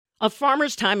A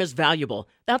farmer's time is valuable.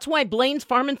 That's why Blaine's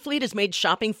Farm and Fleet has made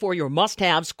shopping for your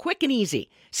must-haves quick and easy.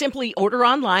 Simply order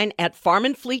online at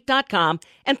farmandfleet.com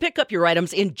and pick up your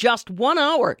items in just 1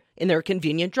 hour in their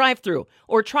convenient drive-thru.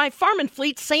 Or try Farm and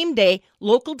Fleet's same-day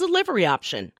local delivery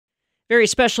option. Very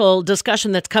special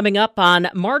discussion that's coming up on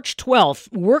March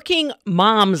 12th. Working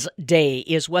Moms Day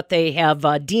is what they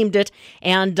have deemed it.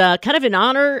 And kind of in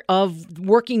honor of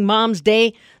Working Moms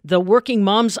Day, the Working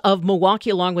Moms of Milwaukee,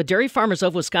 along with Dairy Farmers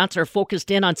of Wisconsin, are focused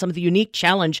in on some of the unique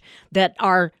challenge that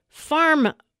our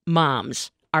farm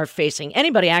moms are facing.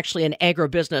 Anybody actually in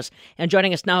agribusiness. And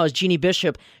joining us now is Jeannie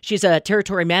Bishop. She's a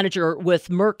territory manager with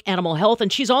Merck Animal Health,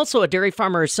 and she's also a dairy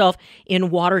farmer herself in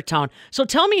Watertown. So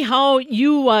tell me how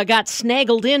you got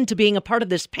snaggled into being a part of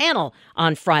this panel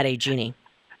on Friday, Jeannie.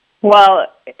 Well,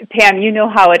 Pam, you know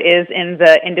how it is in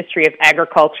the industry of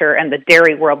agriculture and the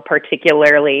dairy world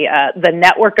particularly. The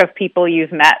network of people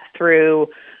you've met through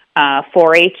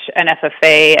 4-H and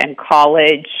FFA and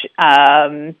college,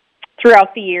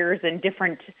 throughout the years and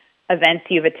different events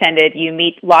you've attended, you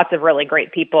meet lots of really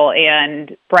great people.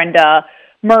 And Brenda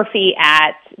Murphy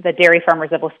at the Dairy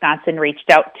Farmers of Wisconsin reached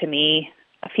out to me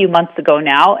a few months ago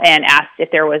now and asked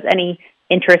if there was any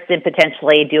interest in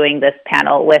potentially doing this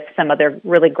panel with some other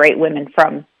really great women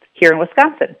from here in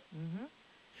Wisconsin. Mm-hmm.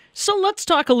 So let's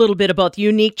talk a little bit about the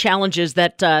unique challenges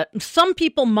that some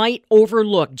people might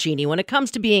overlook, Jeannie, when it comes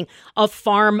to being a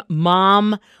farm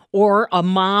mom or a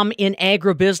mom in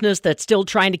agribusiness that's still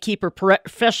trying to keep her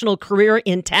professional career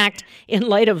intact in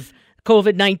light of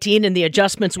COVID-19 and the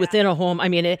adjustments within a home. I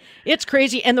mean, it's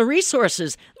crazy. And the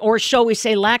resources, or shall we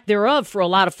say lack thereof, for a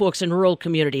lot of folks in rural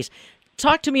communities.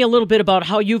 Talk to me a little bit about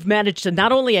how you've managed to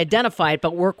not only identify it,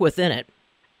 but work within it.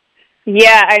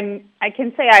 Yeah, I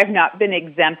can say I've not been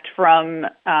exempt from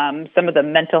some of the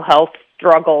mental health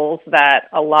struggles that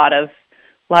a lot of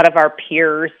our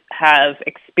peers have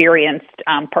experienced,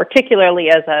 particularly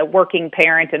as a working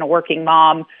parent and a working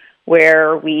mom,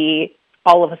 where we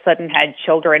all of a sudden had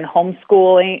children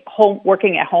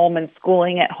working at home and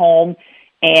schooling at home,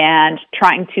 and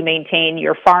trying to maintain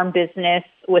your farm business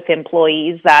with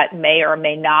employees that may or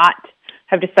may not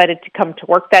have decided to come to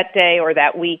work that day or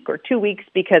that week or 2 weeks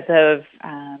because of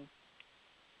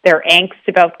their angst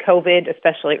about COVID,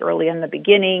 especially early in the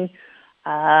beginning.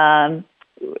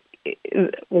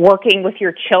 Working with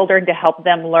your children to help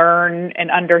them learn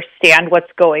and understand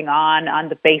what's going on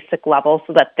the basic level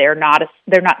so that they're not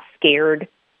scared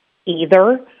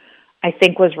either, I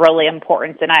think was really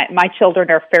important. And my children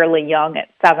are fairly young at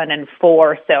 7 and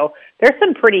 4, so there's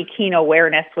some pretty keen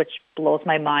awareness, which blows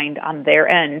my mind on their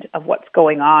end of what's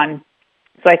going on.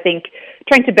 So I think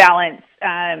trying to balance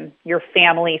your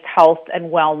family's health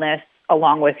and wellness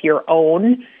along with your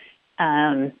own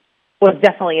was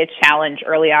definitely a challenge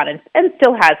early on, and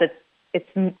still has its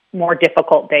more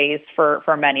difficult days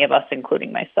for many of us,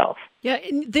 including myself. Yeah,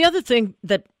 and the other thing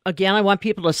that, again, I want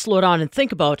people to slow down and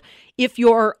think about, if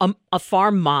you're a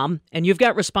farm mom and you've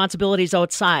got responsibilities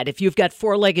outside, if you've got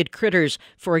four-legged critters,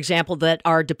 for example, that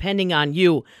are depending on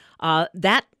you,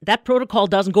 that protocol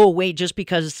doesn't go away just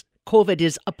because COVID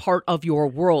is a part of your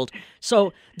world.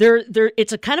 So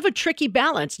it's a kind of a tricky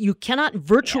balance. You cannot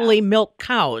virtually milk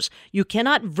cows. You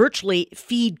cannot virtually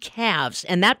feed calves.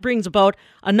 And that brings about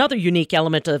another unique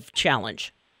element of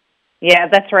challenge. Yeah,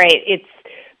 that's right.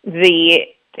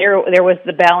 There was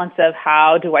the balance of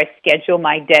how do I schedule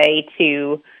my day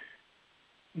to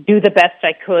do the best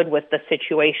I could with the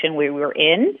situation we were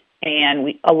in.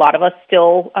 And a lot of us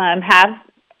still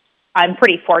I'm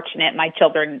pretty fortunate. My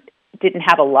children didn't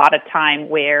have a lot of time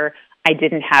where I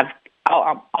didn't have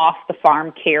off the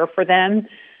farm care for them.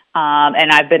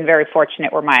 And I've been very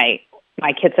fortunate where my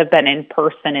kids have been in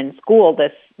person in school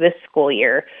this school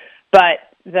year. But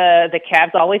the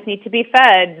calves always need to be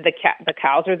fed. The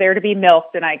cows are there to be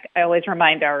milked. And I always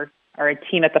remind our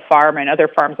team at the farm and other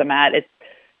farms I'm at, it's,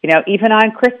 even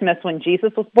on Christmas when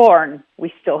Jesus was born,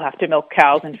 we still have to milk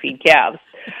cows and feed calves.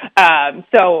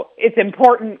 So it's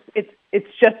important. It's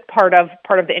just part of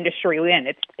the industry we're in.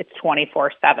 It's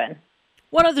 24/7.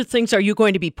 What other things are you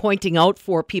going to be pointing out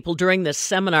for people during this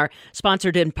seminar,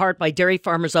 sponsored in part by Dairy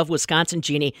Farmers of Wisconsin,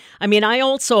 Jeannie? I mean, I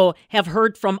also have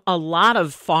heard from a lot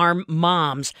of farm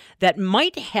moms that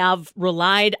might have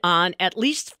relied on, at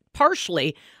least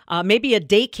partially, maybe a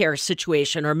daycare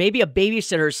situation or maybe a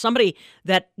babysitter, somebody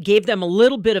that gave them a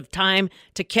little bit of time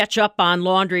to catch up on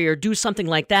laundry or do something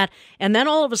like that. And then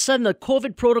all of a sudden the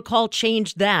COVID protocol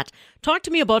changed that. Talk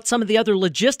to me about some of the other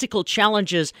logistical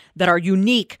challenges that are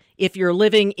unique if you're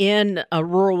living in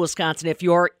rural Wisconsin, if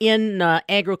you're in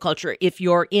agriculture, if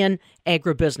you're in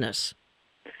agribusiness.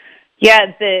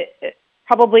 Yeah,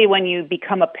 probably when you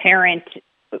become a parent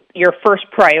your first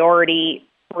priority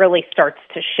really starts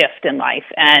to shift in life.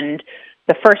 And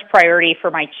the first priority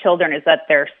for my children is that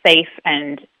they're safe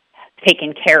and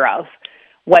taken care of,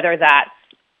 whether that's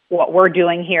what we're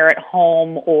doing here at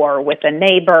home or with a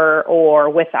neighbor or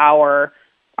with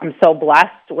I'm so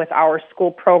blessed with our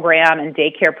school program and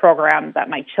daycare program that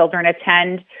my children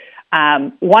attend.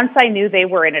 Once I knew they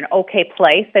were in an okay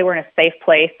place, they were in a safe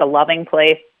place, a loving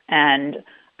place, and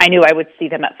I knew I would see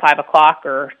them at 5 o'clock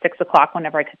or 6 o'clock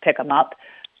whenever I could pick them up.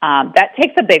 That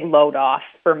takes a big load off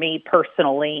for me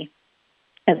personally,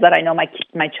 is that I know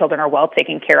my children are well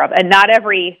taken care of. And not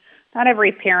every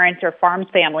parent or farm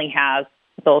family has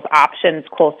those options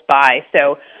close by.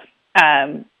 So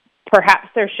perhaps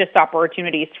there's just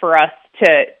opportunities for us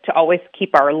to always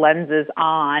keep our lenses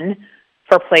on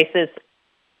for places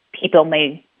people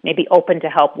may be open to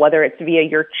help, whether it's via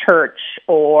your church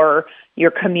or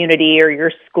your community or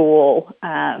your school.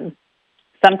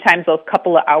 Sometimes those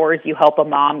couple of hours you help a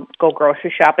mom go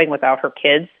grocery shopping without her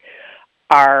kids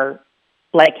are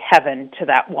like heaven to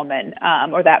that woman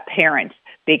or that parent,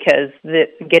 because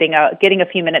getting a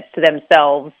few minutes to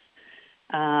themselves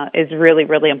is really,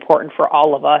 really important for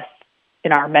all of us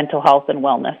in our mental health and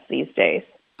wellness these days.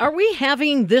 Are we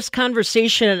having this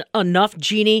conversation enough,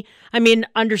 Jeannie? I mean,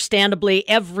 understandably,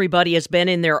 everybody has been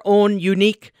in their own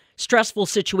unique, stressful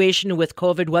situation with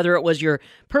COVID, whether it was your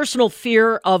personal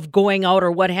fear of going out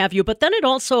or what have you. But then it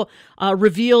also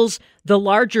reveals the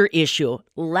larger issue,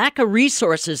 lack of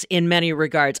resources in many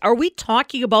regards. Are we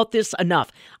talking about this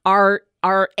enough? Are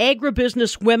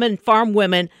agribusiness women, farm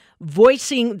women,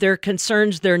 voicing their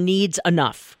concerns, their needs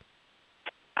enough?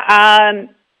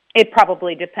 It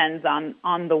probably depends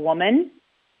on the woman.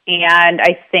 And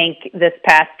I think this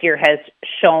past year has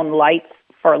shown light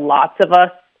for lots of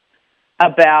us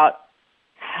about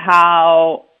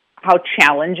how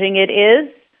challenging it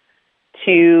is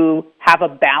to have a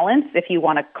balance, if you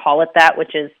want to call it that,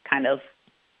 which is kind of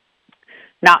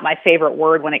not my favorite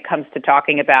word when it comes to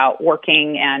talking about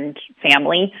working and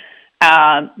family.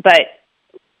 But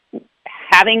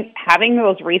having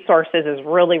those resources is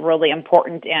really, really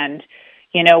important. And,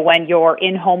 you know, when your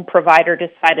in-home provider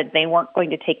decided they weren't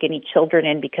going to take any children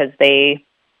in because they,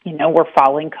 you know, were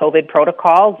following COVID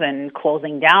protocols and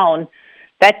closing down,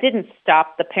 that didn't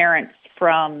stop the parents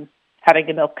from having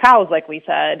to milk cows, like we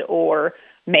said, or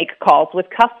make calls with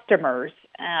customers.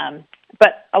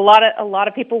 But a lot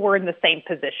of people were in the same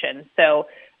position. So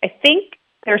I think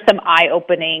there's some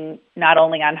eye-opening, not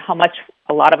only on how much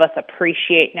a lot of us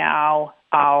appreciate now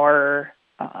our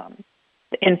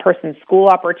in-person school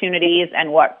opportunities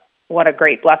and what a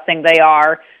great blessing they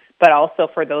are, but also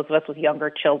for those of us with younger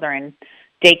children,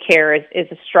 daycare is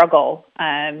a struggle.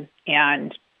 And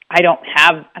I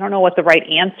don't know what the right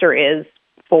answer is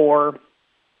for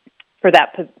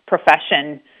that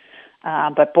profession.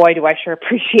 But boy, do I sure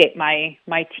appreciate my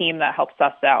team that helps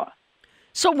us out.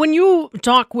 So when you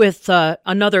talk with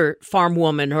another farm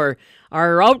woman or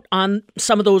are out on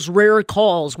some of those rare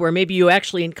calls where maybe you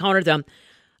actually encounter them,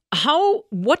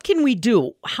 what can we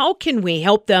do? How can we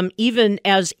help them even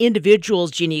as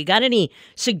individuals, Jeannie? You got any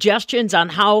suggestions on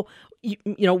how,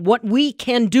 what we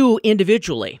can do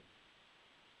individually?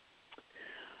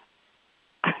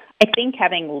 I think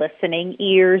having listening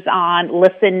ears on,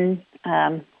 listen,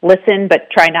 but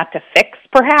try not to fix,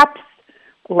 perhaps.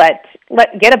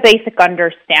 Get a basic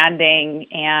understanding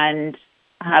and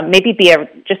maybe be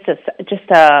just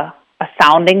a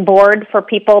sounding board for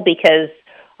people, because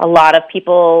a lot of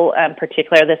people,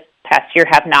 particularly this past year,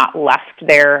 have not left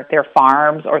their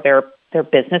farms or their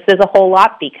businesses a whole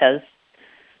lot because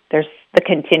there's the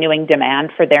continuing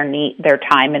demand for their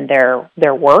time and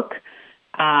their work.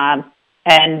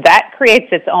 And that creates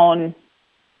its own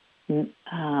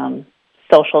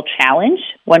social challenge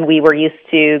when we were used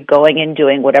to going and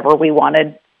doing whatever we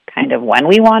wanted, kind of when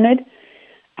we wanted.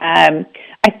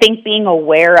 I think being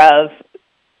aware of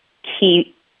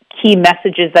key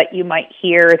messages that you might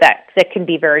hear that can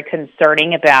be very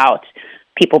concerning about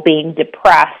people being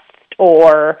depressed,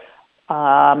 or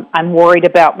I'm worried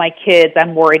about my kids,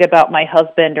 I'm worried about my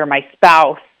husband or my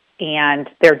spouse, and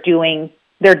they're doing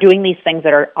these things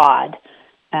that are odd.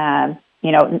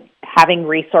 Having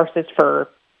resources for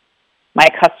my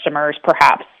customers,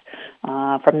 perhaps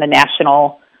from the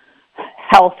National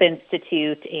Health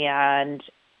Institute, and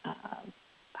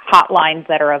hotlines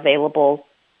that are available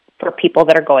for people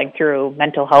that are going through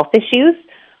mental health issues,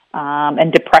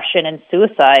 and depression and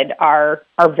suicide are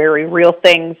very real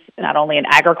things, not only in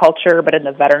agriculture, but in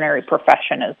the veterinary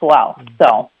profession as well. Mm-hmm.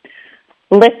 So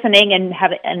listening and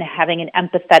having an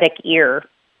empathetic ear,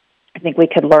 I think we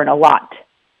could learn a lot.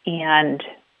 And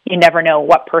you never know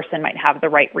what person might have the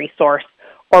right resource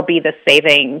or be the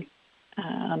saving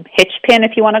hitch pin,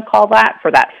 if you want to call that,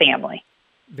 for that family.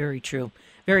 Very true.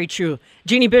 Very true.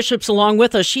 Jeannie Bishop's along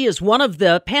with us. She is one of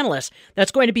the panelists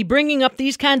that's going to be bringing up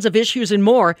these kinds of issues and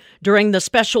more during the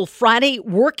special Friday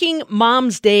Working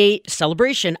Moms Day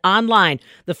celebration online.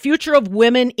 The Future of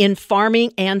Women in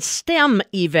Farming and STEM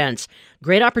events.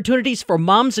 Great opportunities for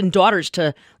moms and daughters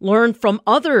to learn from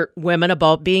other women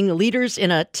about being leaders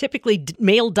in a typically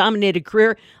male-dominated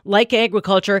career like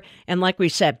agriculture, and like we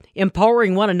said,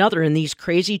 empowering one another in these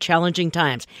crazy, challenging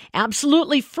times.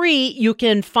 Absolutely free. You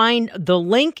can find the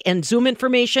link and Zoom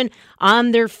information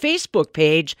on their Facebook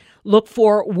page. Look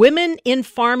for Women in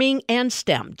Farming and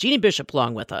STEM. Jeannie Bishop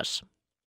along with us.